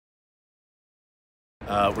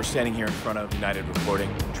We're standing here in front of United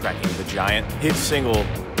Recording, tracking the giant hit single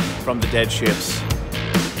from the Dead Ships.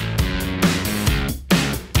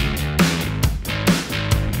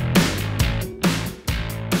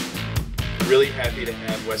 Really happy to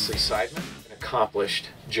have Wesley Seidman, an accomplished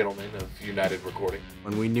gentleman of United Recording.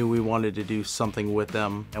 When we knew we wanted to do something with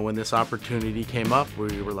them, and when this opportunity came up,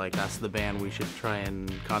 we were like, that's the band we should try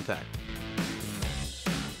and contact.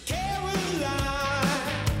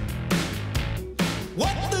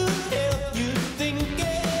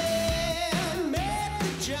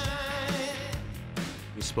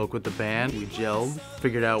 We spoke with the band, we gelled,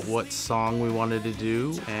 figured out what song we wanted to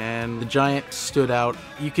do, and the giant stood out.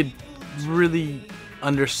 You could really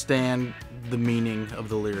understand the meaning of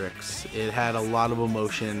the lyrics. It had a lot of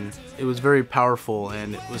emotion. It was very powerful,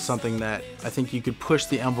 and it was something that I think you could push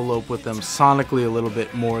the envelope with them sonically a little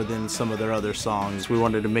bit more than some of their other songs. We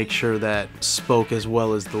wanted to make sure that spoke as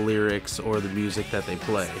well as the lyrics or the music that they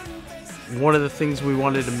play. One of the things we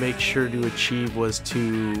wanted to make sure to achieve was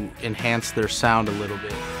to enhance their sound a little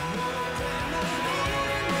bit.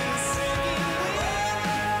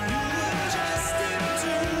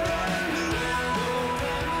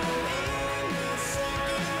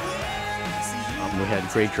 We had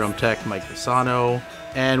great drum tech, Mike Fasano,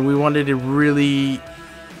 and we wanted to really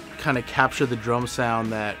kind of capture the drum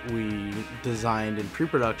sound that we designed in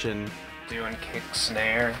pre-production. Doing kick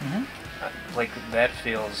snare, like that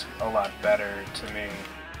feels a lot better to me.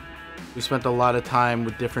 We spent a lot of time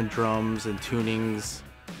with different drums and tunings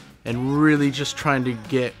and really just trying to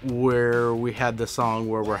get where we had the song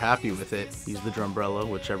where we're happy with it. Use the Drumbrella,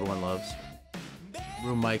 which everyone loves.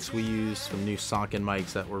 Room mics we used, some new Sonkin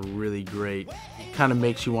mics that were really great. It kind of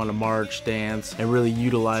makes you want to march, dance, and really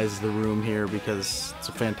utilize the room here because it's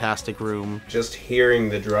a fantastic room. Just hearing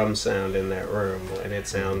the drum sound in that room, and it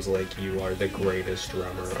sounds like you are the greatest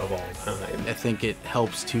drummer of all time. I think it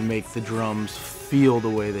helps to make the drums feel the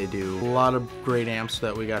way they do. A lot of great amps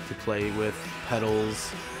that we got to play with,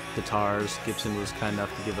 pedals, guitars. Gibson was kind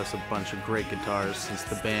enough to give us a bunch of great guitars since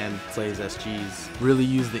the band plays SGs. Really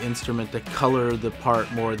use the instrument to color the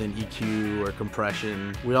part more than EQ or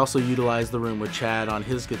compression. We also utilized the room with Chad on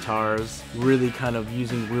his guitars, really kind of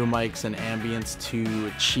using room mics and ambience to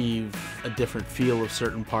achieve a different feel of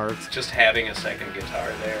certain parts. Just having a second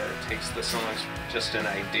guitar there takes the songs just an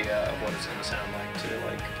idea of what it's going to sound like too.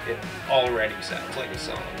 Like it already sounds like a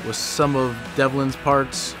song. With some of Devlin's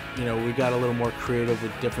parts, you know, we got a little more creative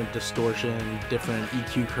with different distortion, different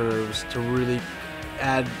EQ curves to really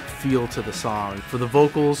add feel to the song. For the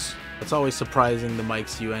vocals, it's always surprising the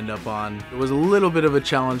mics you end up on. It was a little bit of a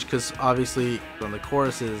challenge because obviously on the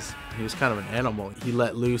choruses, he was kind of an animal. He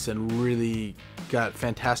let loose and really got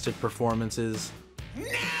fantastic performances. Now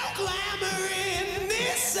glamour in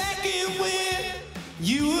this second wind,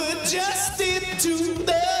 you adjusted to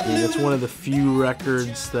the It's one of the few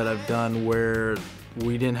records that I've done where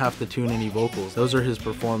we didn't have to tune any vocals. Those are his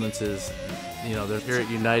performances. You know, they're here at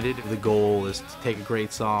United. The goal is to take a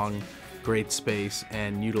great song, great space,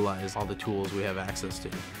 and utilize all the tools we have access to.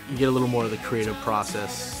 You get a little more of the creative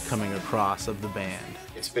process coming across of the band.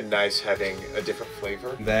 It's been nice having a different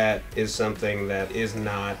flavor. That is something that is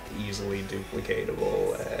not easily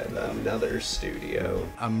duplicatable at another studio.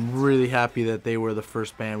 I'm really happy that they were the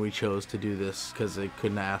first band we chose to do this because they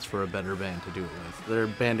couldn't ask for a better band to do it with. They're a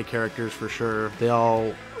band of characters for sure. They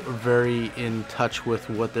all are very in touch with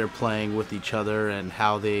what they're playing with each other and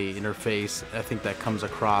how they interface. I think that comes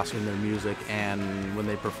across in their music and when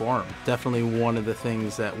they perform. Definitely one of the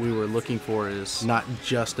things that we were looking for is not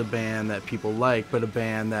just a band that people like, but a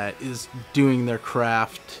band that is doing their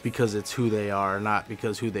craft because it's who they are, not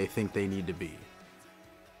because who they think they need to be.